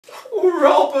Oh,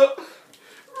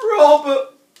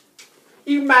 Robert,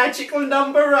 you magical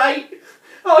number 8.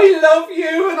 I love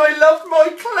you and I love my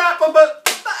clapper, but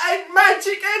that ain't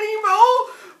magic anymore.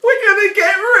 We're going to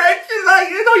get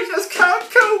regulated. I just can't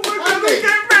cope. We're going to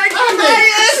get regulated.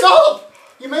 Andy, stop!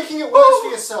 You're making it worse for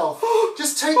yourself.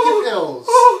 Just take your pills.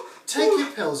 Take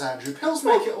your pills, Andrew. Pills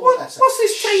make it all better. What's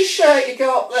this t-shirt you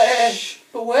got there?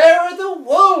 Beware of the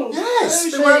wolf.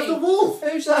 Yes, beware of the wolf.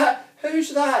 Who's that? Who's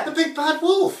that? The big bad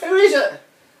wolf. Who is it?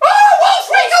 Oh, Wolf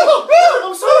Regal!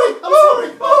 I'm sorry.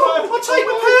 I'll take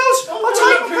my pills. I'll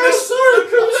take my pills.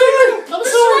 I'm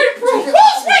sorry. I'm sorry.